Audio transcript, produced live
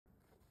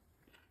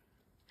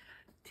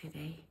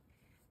today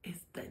is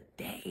the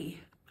day.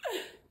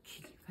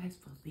 Can you guys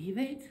believe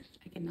it?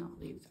 I cannot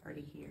believe it's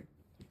already here.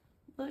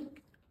 Look,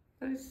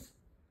 there's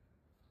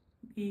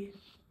the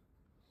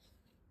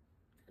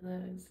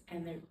pillows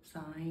and their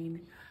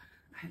sign.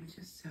 I'm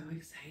just so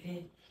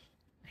excited.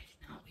 I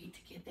cannot wait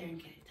to get there and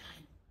get it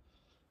done.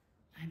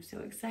 I'm so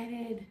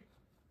excited.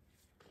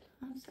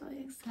 I'm so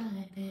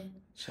excited.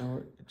 So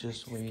we're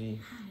just waiting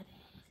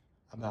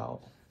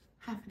about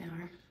half an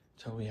hour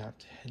till we have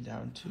to head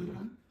down to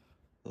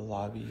the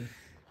lobby.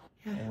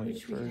 Yeah, and wait we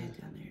for. could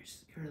head down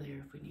there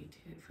earlier if we need to,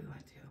 if we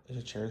want to.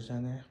 There's chairs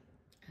down there?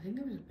 I think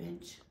there was a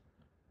bench.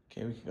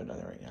 Okay, we can go down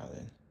there right now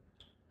then.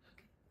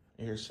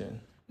 Okay. Here soon.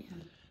 Yeah.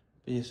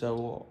 But yeah,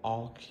 so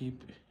I'll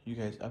keep you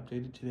guys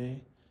updated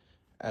today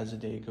as the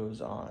day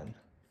goes on.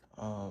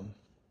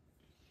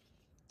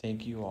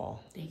 Thank you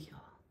all. Thank you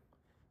all.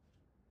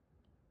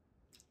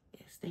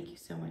 Yes, thank you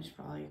so much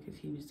for all your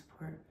continued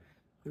support.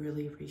 We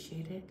really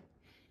appreciate it.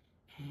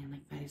 And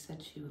like Maddie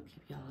said, she will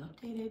keep y'all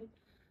updated.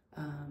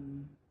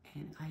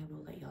 And I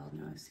will let y'all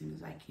know as soon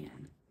as I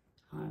can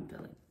how I'm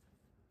feeling.